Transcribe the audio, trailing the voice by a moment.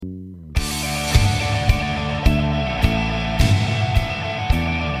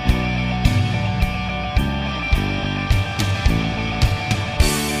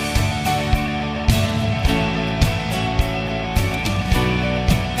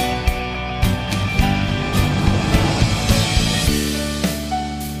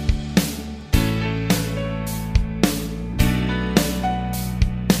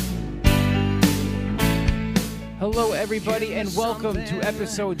everybody, and welcome to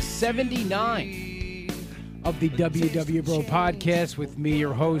episode 79 of the WW Bro podcast with me,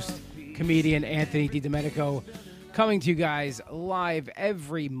 your host, comedian Anthony DiDomenico, coming to you guys live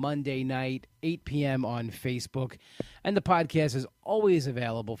every Monday night, 8 p.m. on Facebook. And the podcast is always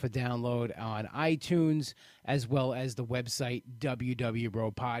available for download on iTunes, as well as the website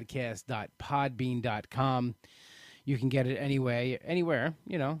www.bropodcast.podbean.com. You can get it anywhere,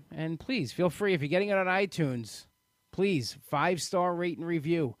 and please feel free. If you're getting it on iTunes, please, 5-star rate and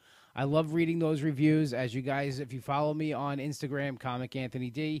review. I love reading those reviews. As you guys, if you follow me on Instagram, Comic Anthony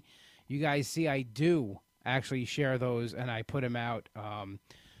D, you guys see I do actually share those, and I put them out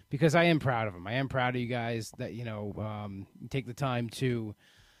because I am proud of them. I am proud of you guys that, take the time to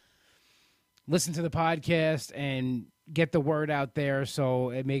listen to the podcast and get the word out there,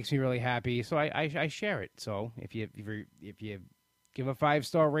 so it makes me really happy. So I share it. So if you give a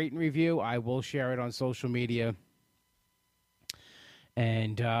 5-star rate and review, I will share it on social media.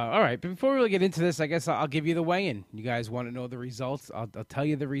 And all right, but before we really get into this, I guess I'll give you the weigh-in. You guys want to know the results? I'll tell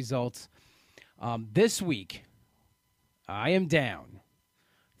you the results. This week, I am down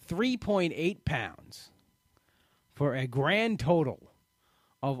 3.8 pounds for a grand total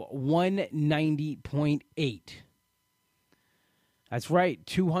of 190.8. That's right.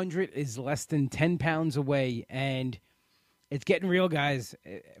 200 is less than 10 pounds away, and it's getting real, guys.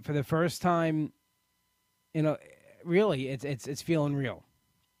 For the first time, really, it's feeling real,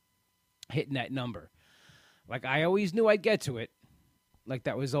 hitting that number. Like, I always knew I'd get to it. Like,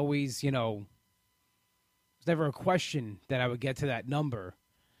 that was always, it was never a question that I would get to that number.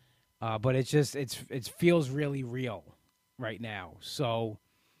 But it feels really real right now. So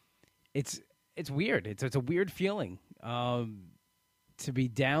it's weird. It's a weird feeling. To be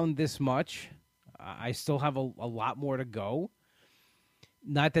down this much. I still have a lot more to go.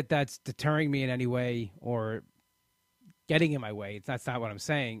 Not that that's deterring me in any way or getting in my way. That's not what I'm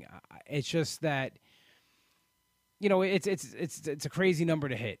saying. It's just that, it's a crazy number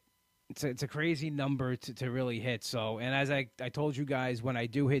to hit. It's a crazy number to really hit. So, and as I told you guys, when I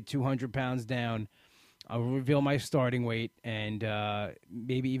do hit 200 pounds down, I'll reveal my starting weight and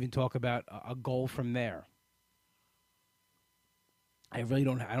maybe even talk about a goal from there. I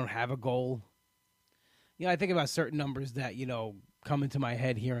don't have a goal. I think about certain numbers that, come into my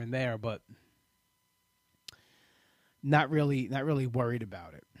head here and there, but not really worried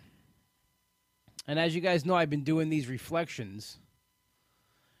about it. And as you guys know, I've been doing these reflections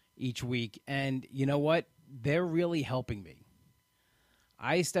each week, and you know what? They're really helping me.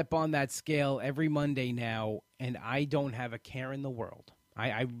 I step on that scale every Monday now, and I don't have a care in the world.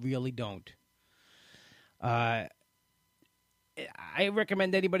 I really don't. I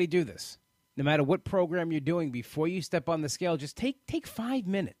recommend anybody do this. No matter what program you're doing, before you step on the scale, just take 5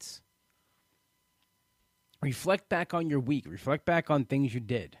 minutes. Reflect back on your week. Reflect back on things you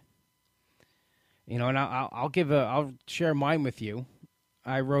did. And I'll share mine with you.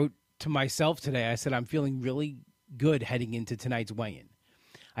 I wrote to myself today, I said, I'm feeling really good heading into tonight's weigh-in.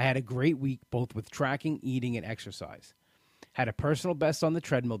 I had a great week, both with tracking, eating, and exercise. Had a personal best on the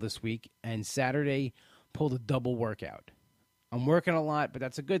treadmill this week, and Saturday pulled a double workout. I'm working a lot, but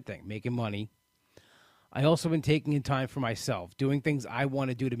that's a good thing, making money. I also been taking in time for myself, doing things I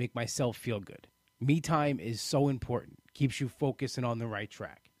want to do to make myself feel good. Me time is so important. Keeps you focused and on the right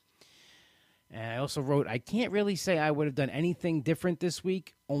track. And I also wrote, I can't really say I would have done anything different this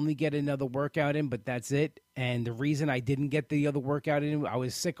week, only get another workout in, but that's it. And the reason I didn't get the other workout in, I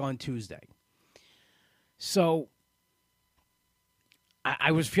was sick on Tuesday. So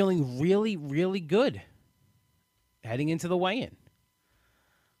I was feeling really, really good heading into the weigh-in.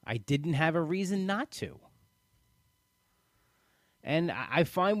 I didn't have a reason not to. And I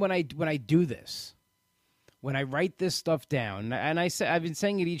find when I do this, when I write this stuff down, and I've been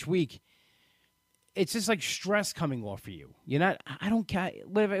saying it each week, it's just like stress coming off of you. I don't care.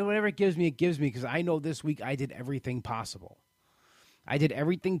 Whatever it gives me, because I know this week I did everything possible. I did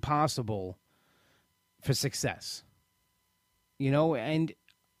everything possible for success. And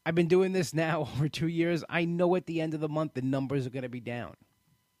I've been doing this now over 2 years. I know at the end of the month the numbers are going to be down.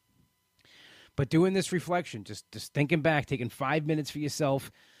 But doing this reflection, just thinking back, taking 5 minutes for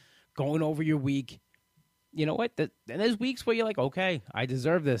yourself, going over your week, you know what? And there's weeks where you're like, okay, I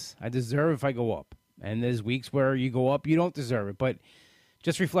deserve this. I deserve if I go up. And there's weeks where you go up, you don't deserve it. But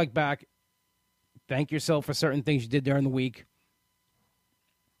just reflect back. Thank yourself for certain things you did during the week.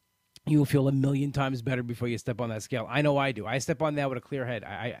 You will feel a million times better before you step on that scale. I know I do. I step on that with a clear head.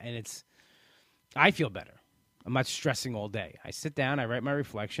 I feel better. I'm not stressing all day. I sit down, I write my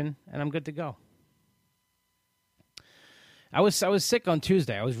reflection, and I'm good to go. I was sick on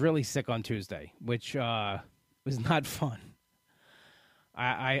Tuesday. I was really sick on Tuesday, which It was not fun.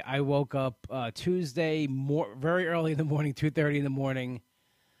 I woke up Tuesday very early in the morning, 2:30 in the morning.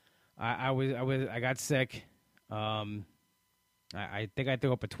 I got sick. I think I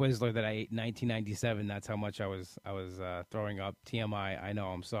threw up a Twizzler that I ate in 1997. That's how much I was throwing up. TMI. I know.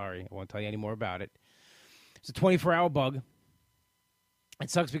 I'm sorry. I won't tell you any more about it. It's a 24-hour bug. It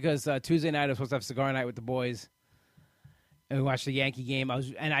sucks because Tuesday night I was supposed to have cigar night with the boys, and we watched the Yankee game.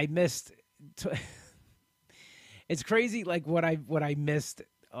 I missed. It's crazy, like what I missed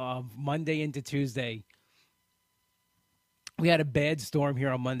Monday into Tuesday. We had a bad storm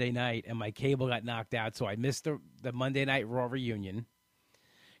here on Monday night, and my cable got knocked out, so I missed the Monday Night Raw reunion.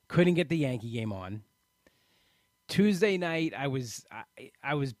 Couldn't get the Yankee game on. Tuesday night, I was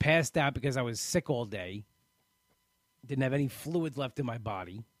passed out because I was sick all day. Didn't have any fluids left in my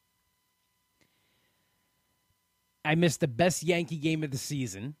body. I missed the best Yankee game of the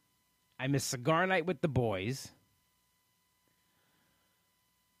season. I missed cigar night with the boys.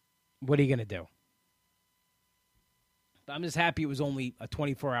 What are you going to do? I'm just happy it was only a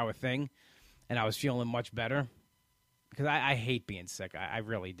 24-hour thing, and I was feeling much better because I hate being sick. I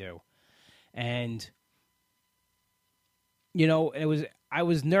really do. And, you know, I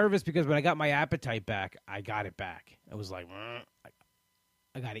was nervous because when I got my appetite back, I got it back. It was like,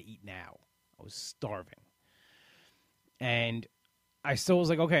 I got to eat now. I was starving. And I still was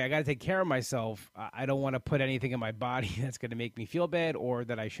like, okay, I got to take care of myself. I don't want to put anything in my body that's going to make me feel bad or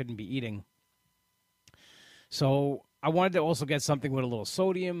that I shouldn't be eating. So I wanted to also get something with a little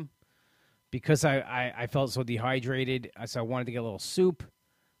sodium because I felt so dehydrated. So I wanted to get a little soup,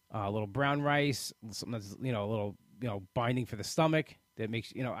 a little brown rice, something that's, you know, a little, you know, binding for the stomach that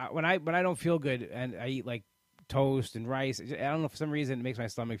makes, you know, when I don't feel good and I eat like toast and rice, I don't know, for some reason it makes my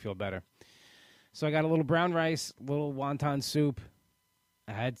stomach feel better. So I got a little brown rice, a little wonton soup.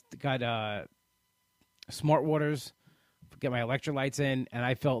 I got Smart Waters, get my electrolytes in, and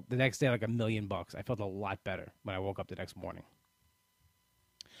I felt the next day like $1 million. I felt a lot better when I woke up the next morning.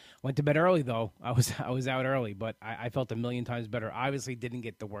 Went to bed early though. I was out early, but I felt 1 million times better. Obviously, didn't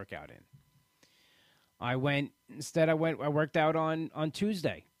get the workout in. I worked out on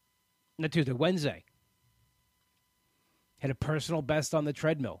Wednesday. Had a personal best on the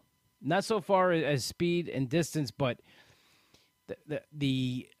treadmill. Not so far as speed and distance, but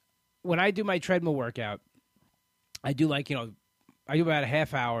the when I do my treadmill workout, I do I do about a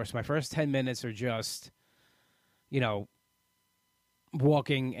half hour. So my first 10 minutes are just, you know,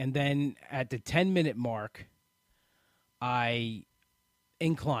 walking. And then at the 10-minute mark, I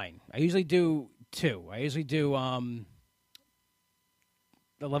incline. I usually do 2. I usually do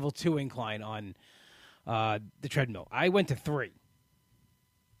the level 2 incline on the treadmill. I went to 3.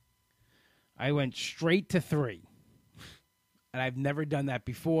 I went straight to 3. And I've never done that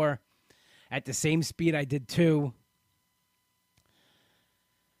before. At the same speed I did 2.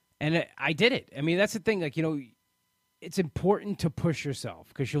 And I did it. I mean, that's the thing. Like, you know, it's important to push yourself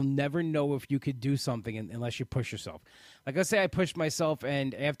because you'll never know if you could do something unless you push yourself. Like, let's say I pushed myself,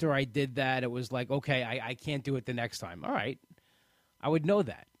 and after I did that, it was like, okay, I can't do it the next time. All right. I would know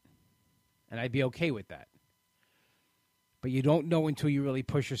that. And I'd be okay with that. But you don't know until you really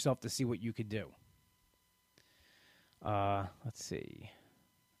push yourself to see what you could do. Let's see.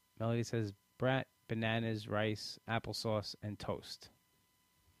 Melody says, brat, bananas, rice, applesauce, and toast.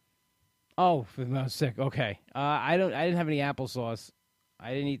 Oh, when I was sick. Okay. I didn't have any applesauce.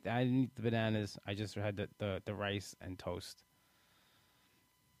 I didn't eat the bananas. I just had the rice and toast.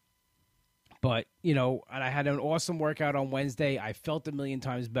 But, you know, and I had an awesome workout on Wednesday. I felt 1 million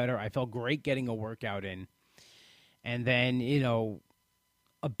times better. I felt great getting a workout in. And then, you know,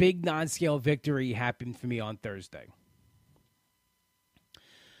 a big non-scale victory happened for me on Thursday.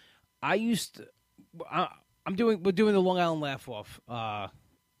 We're doing the Long Island Laugh Off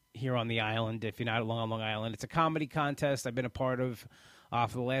here on the island. If you're not along on Long Island, it's a comedy contest I've been a part of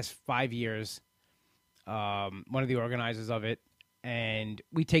for the last 5 years. One of the organizers of it, and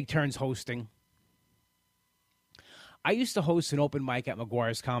we take turns hosting. I used to host an open mic at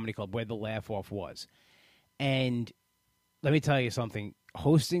McGuire's Comedy Club where the Laugh Off was. And let me tell you something,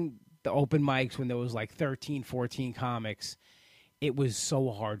 hosting the open mics when there was like 13, 14 comics, it was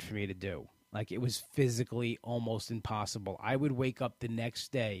so hard for me to do. Like, it was physically almost impossible. I would wake up the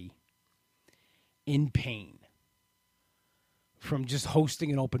next day in pain from just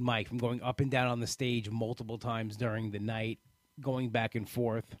hosting an open mic, from going up and down on the stage multiple times during the night, going back and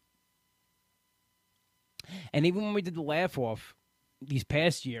forth. And even when we did the Laugh Off these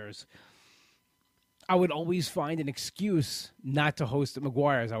past years, I would always find an excuse not to host at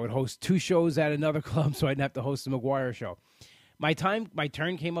McGuire's. I would host 2 shows at another club so I didn't have to host the McGuire show. My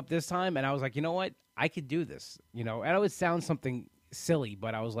turn came up this time, and I was like, you know what? I could do this, you know. And it would sound something silly,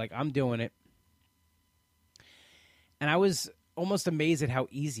 but I was like, I'm doing it. And I was almost amazed at how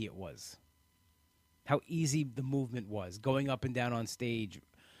easy it was, how easy the movement was, going up and down on stage,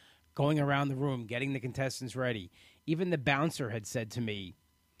 going around the room, getting the contestants ready. Even the bouncer had said to me,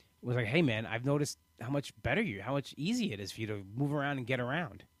 was like, hey, man, I've noticed how much better how much easier it is for you to move around and get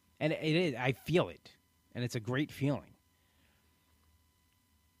around. And it is. I feel it. And it's a great feeling.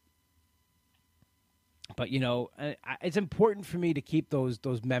 But, you know, it's important for me to keep those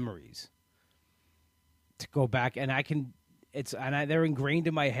memories, to go back. And I can, they're ingrained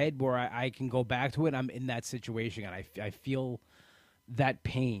in my head where I can go back to it. And I'm in that situation. And I feel that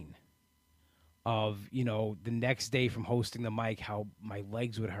pain of, you know, the next day from hosting the mic, how my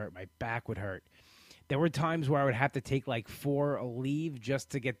legs would hurt, my back would hurt. There were times where I would have to take like 4 leave just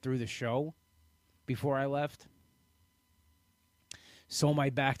to get through the show before I left. So my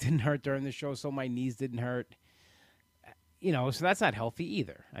back didn't hurt during the show, so my knees didn't hurt. You know, so that's not healthy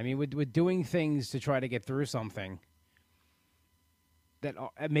either. I mean, we're doing things to try to get through something that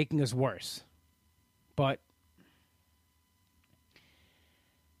are making us worse. But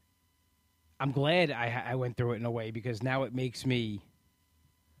I'm glad I went through it in a way, because now it makes me,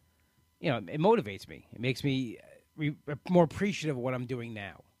 you know, it motivates me. It makes me more appreciative of what I'm doing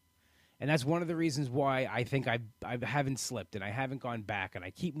now. And that's one of the reasons why I think I haven't slipped and I haven't gone back and I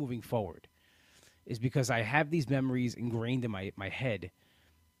keep moving forward, is because I have these memories ingrained in my head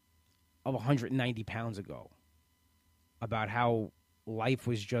of 190 pounds ago, about how life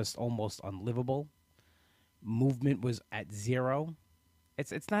was just almost unlivable. Movement was at zero.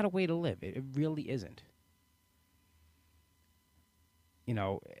 It's not a way to live. It really isn't. You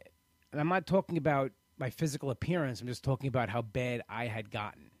know, and I'm not talking about my physical appearance. I'm just talking about how bad I had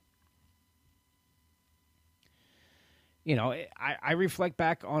gotten. You know, I reflect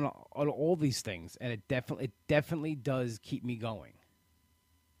back on all these things, and it definitely does keep me going.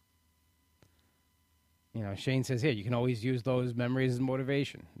 You know, Shane says here, you can always use those memories as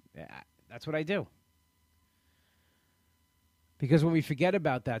motivation. That's what I do. Because when we forget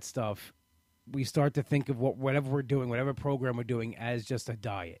about that stuff, we start to think of whatever we're doing, whatever program we're doing, as just a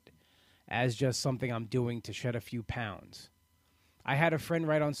diet, as just something I'm doing to shed a few pounds. I had a friend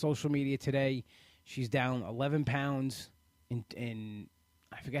write on social media today, she's down 11 pounds in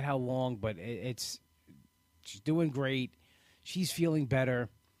I forget how long, but she's doing great. She's feeling better.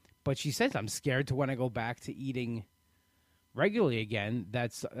 But she says, I'm scared to when I go back to eating regularly again,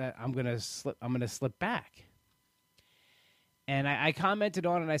 I'm gonna slip back. And I commented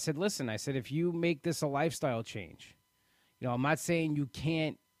on it. I said, listen, if you make this a lifestyle change, you know, I'm not saying you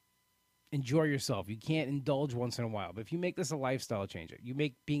can't enjoy yourself. You can't indulge once in a while. But if you make this a lifestyle change, you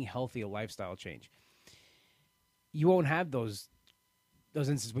make being healthy a lifestyle change, you won't have those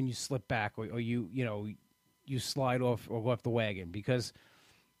instances when you slip back or you slide off or go off the wagon, because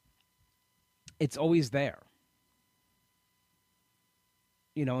it's always there.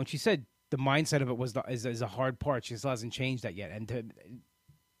 You know, and she said the mindset of it is a hard part. She still hasn't changed that yet. And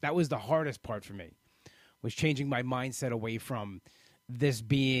that was the hardest part for me, was changing my mindset away from this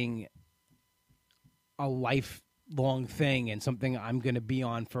being a lifelong thing and something I'm going to be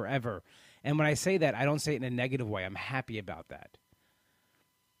on forever. And when I say that, I don't say it in a negative way. I'm happy about that.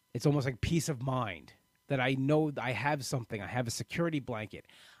 It's almost like peace of mind that I know I have something. I have a security blanket.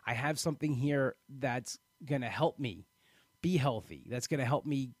 I have something here that's going to help me be healthy. That's going to help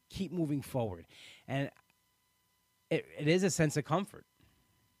me keep moving forward. And it is a sense of comfort.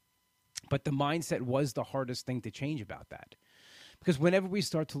 But the mindset was the hardest thing to change about that. Because whenever we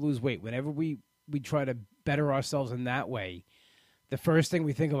start to lose weight, whenever we try to better ourselves in that way, the first thing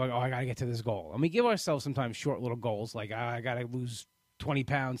we think of, like, oh, I got to get to this goal. And we give ourselves sometimes short little goals, like, I got to lose 20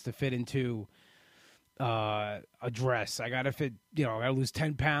 pounds to fit into a dress. I got to fit, I got to lose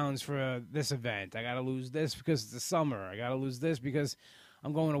 10 pounds for this event. I got to lose this because it's the summer. I got to lose this because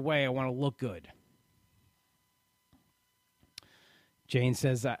I'm going away. I want to look good. Jane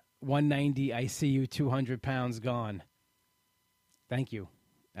says, 190, I see you, 200 pounds gone. Thank you.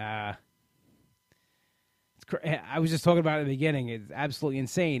 I was just talking about it at the beginning. It's absolutely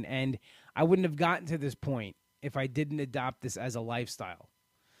insane. And I wouldn't have gotten to this point if I didn't adopt this as a lifestyle.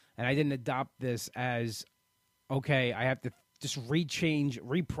 And I didn't adopt this as, okay, I have to just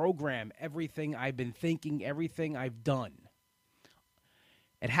reprogram everything I've been thinking, everything I've done.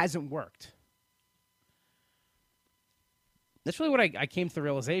 It hasn't worked. That's really what I came to the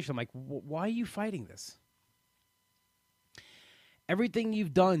realization. I'm like, why are you fighting this? Everything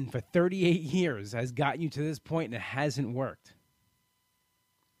you've done for 38 years has gotten you to this point, and it hasn't worked.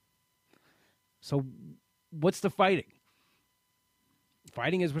 So what's the fighting?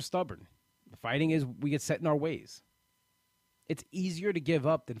 Fighting is we're stubborn. Fighting is we get set in our ways. It's easier to give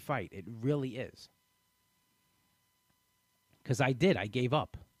up than fight. It really is. Because I gave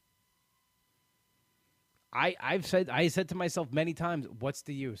up. I said to myself many times, what's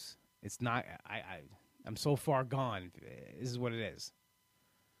the use? It's not, I'm so far gone. This is what it is.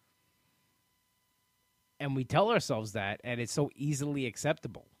 And we tell ourselves that, and it's so easily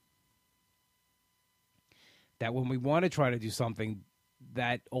acceptable that when we want to try to do something,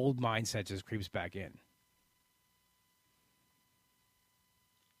 that old mindset just creeps back in.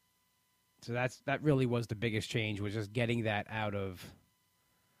 So that really was the biggest change, was just getting that out of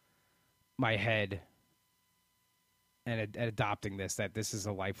my head and adopting that this is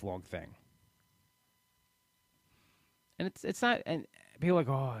a lifelong thing. And it's not, and people are like,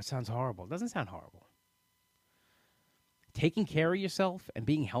 oh, it sounds horrible. It doesn't sound horrible. Taking care of yourself and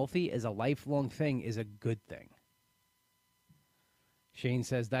being healthy as a lifelong thing is a good thing. Shane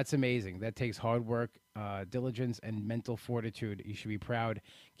says, that's amazing. That takes hard work, diligence, and mental fortitude. You should be proud.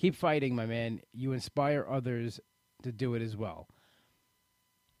 Keep fighting, my man. You inspire others to do it as well.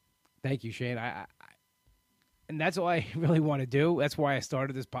 Thank you, Shane. And that's all I really want to do. That's why I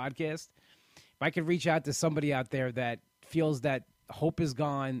started this podcast. If I could reach out to somebody out there that feels that hope is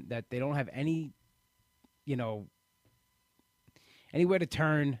gone, that they don't have any, anywhere to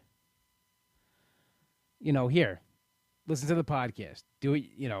turn, here. Listen to the podcast. Do it,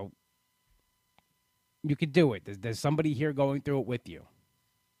 you could do it. There's somebody here going through it with you.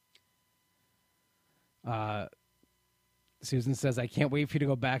 Susan says, I can't wait for you to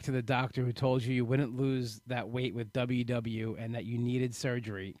go back to the doctor who told you wouldn't lose that weight with WW and that you needed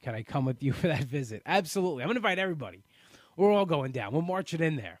surgery. Can I come with you for that visit? Absolutely. I'm going to invite everybody. We're all going down. We're marching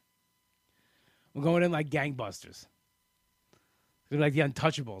in there. We're going in like gangbusters. We're like the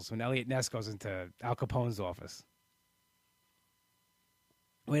Untouchables when Elliot Ness goes into Al Capone's office.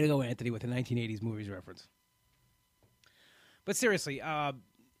 Way to go, Anthony, with the 1980s movies reference. But seriously,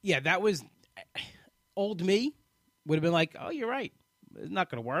 that was old me would have been like, oh, you're right. It's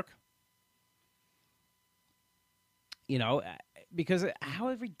not going to work. Because how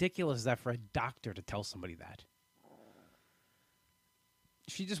ridiculous is that for a doctor to tell somebody that?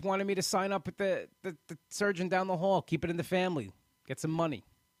 She just wanted me to sign up with the surgeon down the hall, keep it in the family, get some money.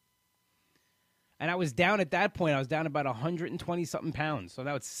 And I was down at that point. I was down about 120-something pounds. So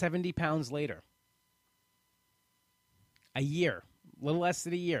that was 70 pounds later. A year. A little less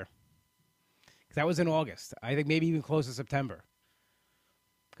than a year. Because that was in August. I think maybe even close to September.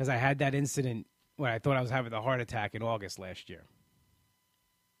 Because I had that incident when I thought I was having a heart attack in August last year.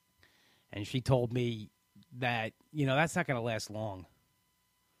 And she told me that, that's not going to last long.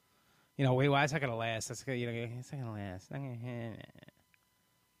 Wait, why is that going to last? It's not going to last.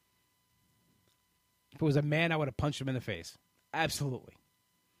 If it was a man, I would have punched him in the face. Absolutely.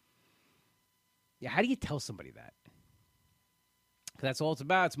 Yeah, how do you tell somebody that? 'Cause that's all it's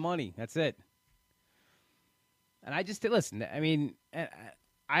about. It's money. That's it. And I just listen. I mean,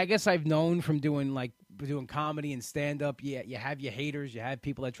 I guess I've known from doing comedy and stand up. Yeah, you have your haters. You have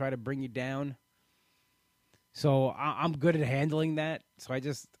people that try to bring you down. So I'm good at handling that. So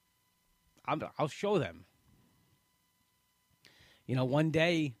I'll show them. One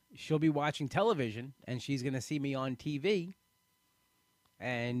day she'll be watching television and she's going to see me on TV.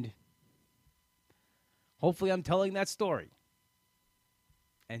 And hopefully I'm telling that story.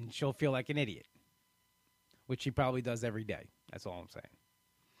 And she'll feel like an idiot. Which she probably does every day. That's all I'm saying.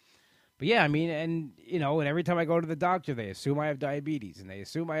 But yeah, I mean, and every time I go to the doctor, they assume I have diabetes. And they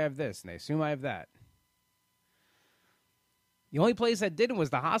assume I have this. And they assume I have that. The only place that didn't was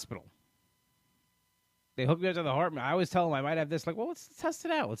the hospital. They hooked me up to the heart. I always tell them I might have this. Like, well, let's test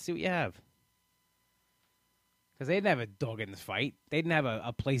it out. Let's see what you have. Because they didn't have a dog in this fight. They didn't have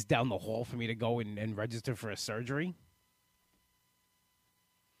a place down the hall for me to go and register for a surgery.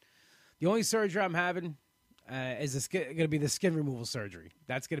 The only surgery I'm having is going to be the skin removal surgery.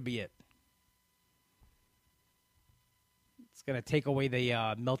 That's going to be it. It's going to take away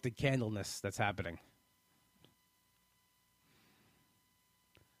the melted candleness that's happening.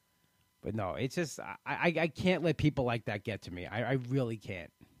 But no, it's just, I can't let people like that get to me. I really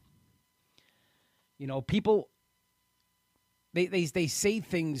can't. People, they say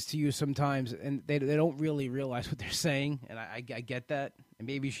things to you sometimes, and they don't really realize what they're saying, and I get that. And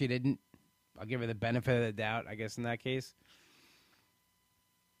maybe she didn't. I'll give her the benefit of the doubt, I guess, in that case.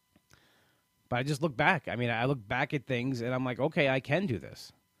 But I just look back. I mean, I look back at things, and I'm like, okay, I can do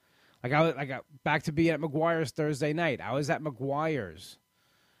this. Like, I got back to being at McGuire's Thursday night. I was at McGuire's.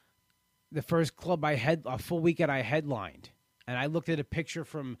 The first club a full weekend I headlined. And I looked at a picture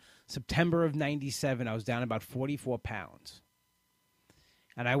from September of 97. I was down about 44 pounds.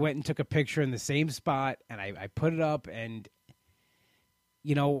 And I went and took a picture in the same spot, and I put it up, and,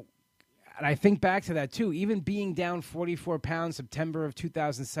 you know, and I think back to that, too. Even being down 44 pounds September of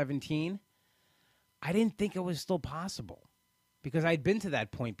 2017, I didn't think it was still possible because I'd been to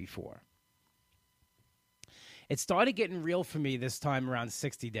that point before. It started getting real for me this time around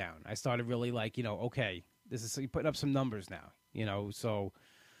 60 down. I started really like, okay, this is, you're putting up some numbers now, so.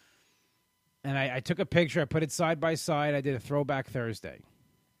 And I took a picture. I put it side by side. I did a Throwback Thursday.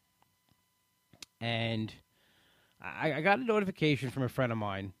 And I got a notification from a friend of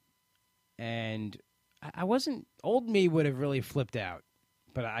mine. And I wasn't, old me would have really flipped out.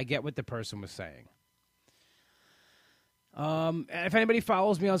 But I get what the person was saying. If anybody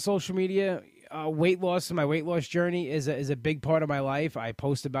follows me on social media, weight loss and my weight loss journey is a big part of my life. I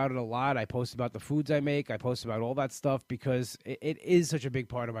post about it a lot. I post about the foods I make. I post about all that stuff because it is such a big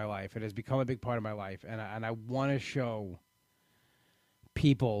part of my life. It has become a big part of my life. And I want to show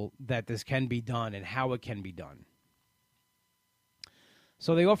people that this can be done and how it can be done.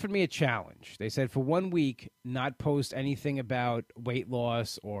 So they offered me a challenge. They said for 1 week, not post anything about weight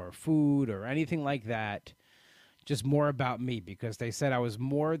loss or food or anything like that. Just more about me, because they said I was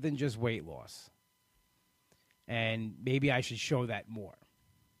more than just weight loss. And maybe I should show that more.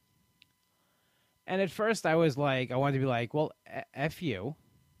 And at first I was like, I wanted to be like, well, F you.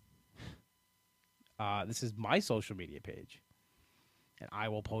 This is my social media page. And I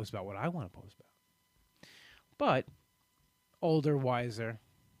will post about what I want to post about. But older, wiser,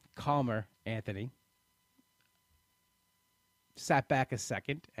 calmer Anthony sat back a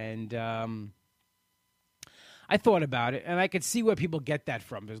second and I thought about it, and I could see where people get that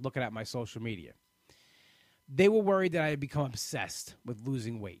from, just looking at my social media. They were worried that I had become obsessed with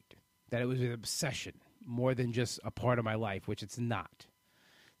losing weight, that it was an obsession more than just a part of my life, which it's not.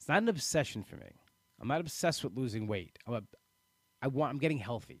 It's not an obsession for me. I'm not obsessed with losing weight. I'm getting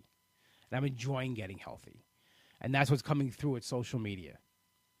healthy, and I'm enjoying getting healthy, and that's what's coming through with social media.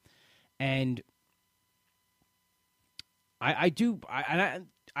 And I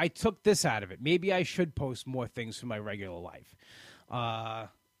took this out of it. Maybe I should post more things from my regular life.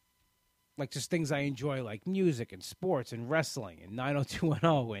 Like just things I enjoy, like music and sports and wrestling and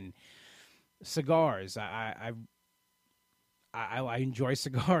 90210 and cigars. I enjoy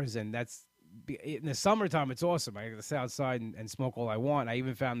cigars, and that's in the summertime. It's awesome. I get to sit outside and smoke all I want. I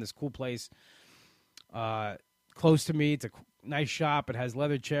even found this cool place close to me. It's a nice shop. It has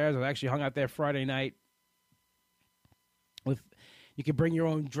leather chairs. I actually hung out there Friday night. You can bring your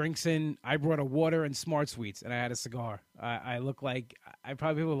own drinks in. I brought a water and Smart Sweets, and I had a cigar. I look like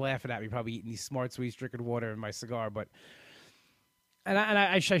people were laughing at me, probably eating these Smart Sweets, drinking water, and my cigar. But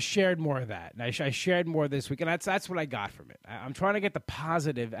I shared more of that, and I shared more this week, and that's what I got from it. I'm trying to get the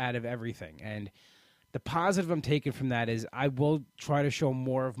positive out of everything, and the positive I'm taking from that is I will try to show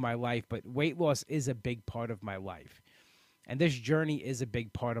more of my life. But weight loss is a big part of my life. And this journey is a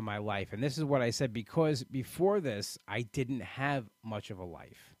big part of my life. And this is what I said, because before this, I didn't have much of a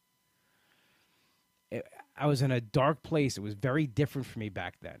life. I was in a dark place. It was very different for me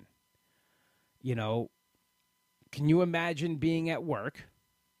back then. Can you imagine being at work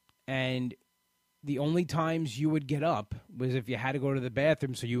and the only times you would get up was if you had to go to the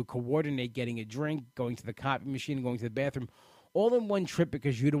bathroom, so you would coordinate getting a drink, going to the copy machine, going to the bathroom, all in one trip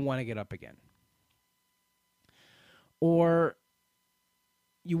because you didn't want to get up again. Or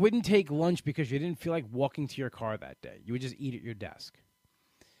you wouldn't take lunch because you didn't feel like walking to your car that day. You would just eat at your desk.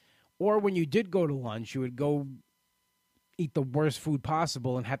 Or when you did go to lunch, you would go eat the worst food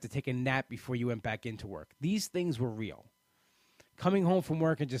possible and have to take a nap before you went back into work. These things were real. Coming home from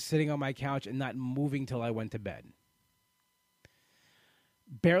work and just sitting on my couch and not moving till I went to bed.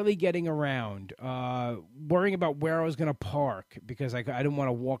 Barely getting around. Worrying about where I was going to park because I didn't want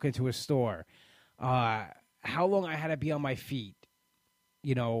to walk into a store. How long I had to be on my feet.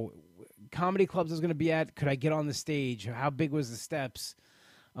 Comedy clubs I was going to be at, could I get on the stage? How big was the steps?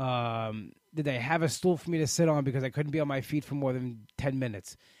 Did they have a stool for me to sit on because I couldn't be on my feet for more than 10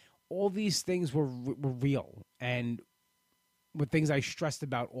 minutes? All these things were real and were things I stressed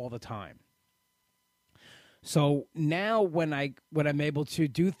about all the time. So now when I'm able to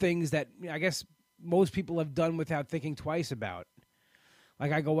do things that I guess most people have done without thinking twice about,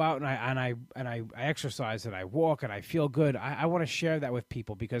 like I go out and I exercise and I walk and I feel good. I want to share that with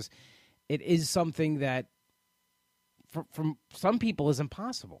people because it is something that from some people is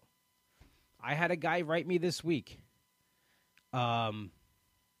impossible. I had a guy write me this week.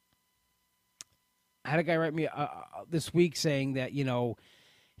 This week saying that,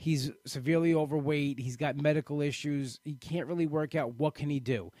 he's severely overweight. He's got medical issues. He can't really work out. What can he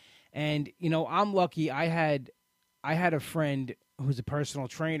do? And, I'm lucky. I had a friend who's a personal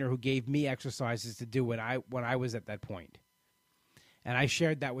trainer who gave me exercises to do when I was at that point. And I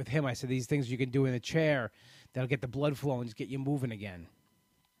shared that with him. I said, these things you can do in a chair that'll get the blood flowing, just get you moving again.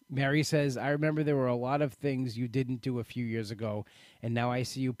 Mary says, I remember there were a lot of things you didn't do a few years ago, and now I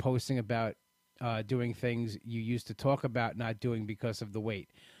see you posting about doing things you used to talk about not doing because of the weight.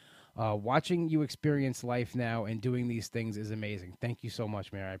 Watching you experience life now and doing these things is amazing. Thank you so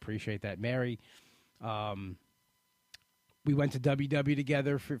much, Mary. I appreciate that. Mary, we went to WW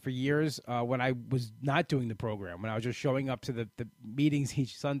together for years when I was not doing the program, when I was just showing up to the meetings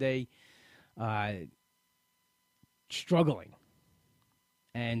each Sunday, struggling.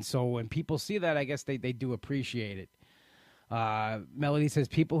 And so when people see that, I guess they do appreciate it. Melody says,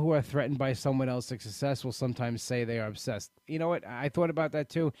 people who are threatened by someone else's success will sometimes say they are obsessed. You know what? I thought about that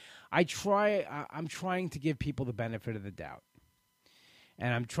too. I'm trying to give people the benefit of the doubt.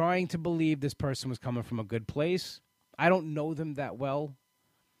 And I'm trying to believe this person was coming from a good place. I don't know them that well.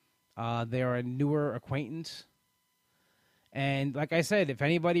 They are a newer acquaintance. And like I said, if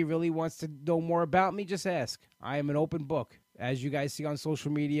anybody really wants to know more about me, just ask. I am an open book. As you guys see on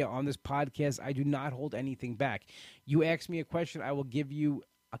social media, on this podcast, I do not hold anything back. You ask me a question, I'll give you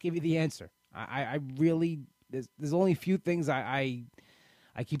the answer. I really, there's only a few things I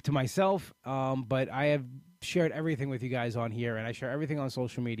keep to myself, but I have shared everything with you guys on here, and I share everything on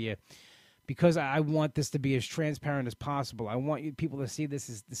social media because I want this to be as transparent as possible. I want you people to see this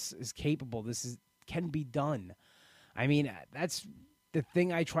is capable. Can be done. I mean, that's the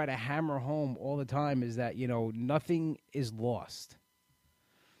thing I try to hammer home all the time is that, nothing is lost.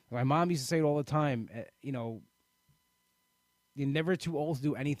 My mom used to say it all the time, you're never too old to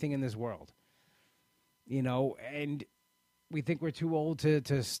do anything in this world. And we think we're too old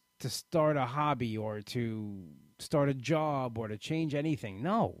to start a hobby or to start a job or to change anything.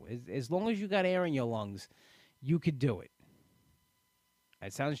 No, as long as you got air in your lungs, you could do it.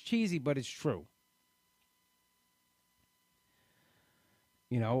 It sounds cheesy, but it's true.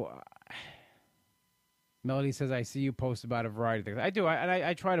 Melody says, I see you post about a variety of things. I do.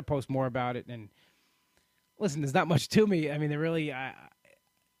 I try to post more about it. And listen, there's not much to me. I mean, there really, I'm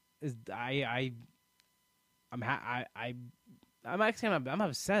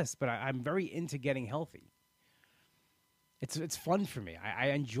obsessed, but I'm very into getting healthy. It's fun for me. I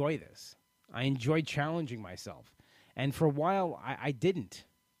enjoy this. I enjoy challenging myself. And for a while, I didn't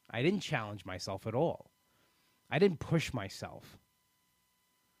challenge myself at all. I didn't push myself.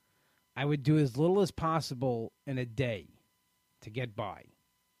 I would do as little as possible in a day to get by.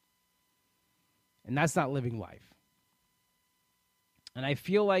 And that's not living life. And I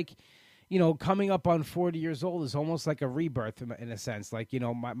feel like, coming up on 40 years old is almost like a rebirth in a sense. Like,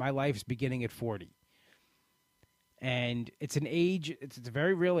 my life's beginning at 40. And it's an age, it's a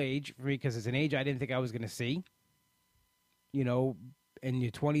very real age for me because it's an age I didn't think I was going to see. In your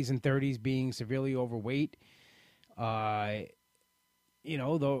 20s and 30s being severely overweight, though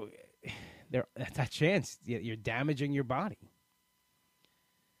that's a chance you're damaging your body.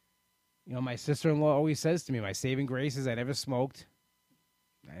 My sister-in-law always says to me, my saving grace is I never smoked.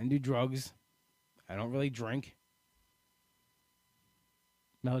 I didn't do drugs. I don't really drink.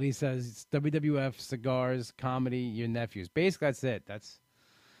 Melody says it's WWF, cigars, comedy, your nephews. Basically, that's it.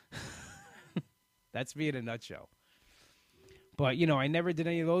 That's me in a nutshell. But, I never did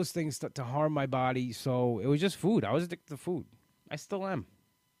any of those things to harm my body, so it was just food. I was addicted to food. I still am.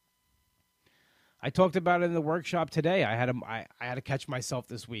 I talked about it in the workshop today. I had to catch myself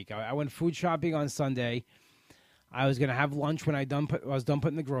this week. I went food shopping on Sunday. I was going to have lunch when I was done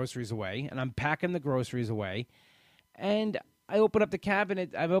putting the groceries away, and I'm packing the groceries away. And I open up the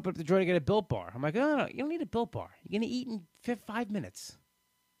cabinet. I open up the drawer to get a Built Bar. I'm like, oh, no, you don't need a Built Bar. You're going to eat in 5 minutes.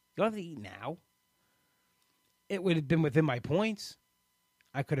 You don't have to eat now. It would have been within my points.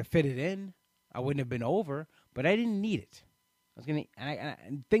 I could have fit it in. I wouldn't have been over, but I didn't need it. I was going to,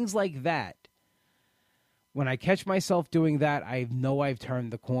 and things like that. When I catch myself doing that, I know I've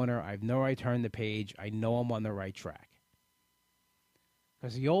turned the corner. I know I turned the page. I know I'm on the right track.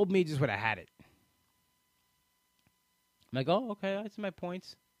 Because the old me just would have had it. I'm like, oh, okay, that's my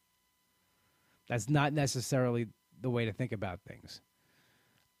points. That's not necessarily the way to think about things.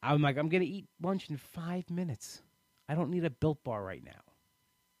 I'm like, I'm going to eat lunch in 5 minutes. I don't need a Built Bar right now.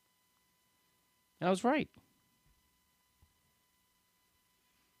 And I was right.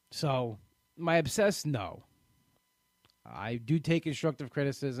 So, my obsessed, no. I do take constructive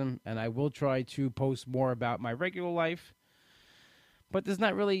criticism, and I will try to post more about my regular life. But there's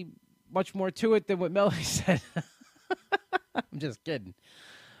not really much more to it than what Melody said. I'm just kidding.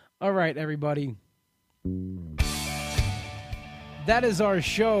 All right, everybody. That is our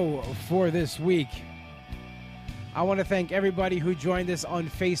show for this week. I want to thank everybody who joined us on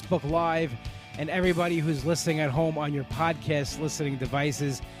Facebook Live and everybody who's listening at home on your podcast listening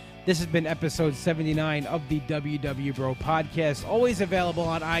devices. This has been episode 79 of the WW Bro Podcast, always available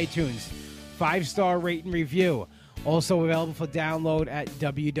on iTunes. 5-star rate and review. Also available for download at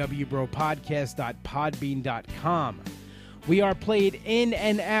www.bropodcast.podbean.com. We are played in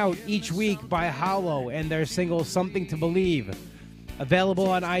and out each week by Hollow and their single Something to Believe. Available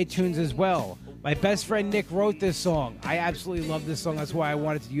on iTunes as well. My best friend Nick wrote this song. I absolutely love this song. That's why I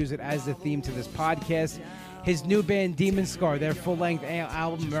wanted to use it as the theme to this podcast. His new band Demon Scar, their full-length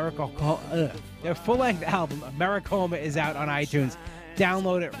album Americoma is out on iTunes.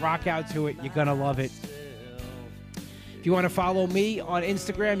 Download it, rock out to it. You're gonna love it. If you want to follow me on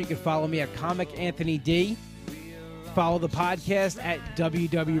Instagram, you can follow me at Comic Anthony D. Follow the podcast at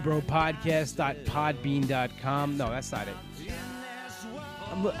www.bropodcast.podbean.com. No, that's not it.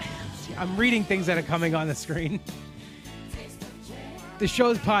 I'm reading things that are coming on the screen. The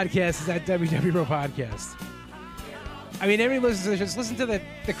show's podcast is at WW Bro Podcast. I mean, everybody listens to this. Just listen to the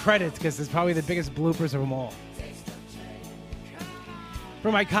credits because it's probably the biggest bloopers of them all.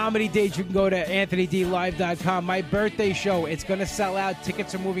 For my comedy dates, you can go to anthonydlive.com. My birthday show, it's going to sell out.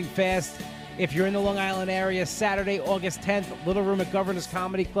 Tickets are moving fast. If you're in the Long Island area, Saturday, August 10th, Little Room at Governor's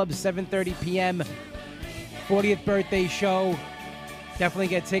Comedy Club, 7:30 p.m. 40th birthday show. Definitely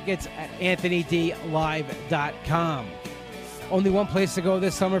get tickets at anthonydlive.com. Only one place to go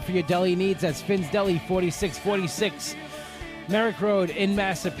this summer for your deli needs. That's Finn's Deli, 4646 Merrick Road in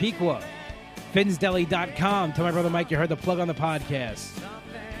Massapequa. FinnsDeli.com. Tell my brother Mike you heard the plug on the podcast.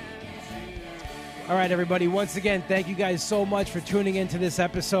 All right, everybody. Once again, thank you guys so much for tuning into this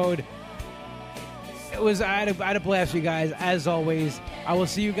episode. I had a blast, you guys, as always. I will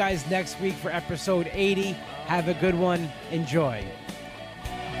see you guys next week for episode 80. Have a good one. Enjoy.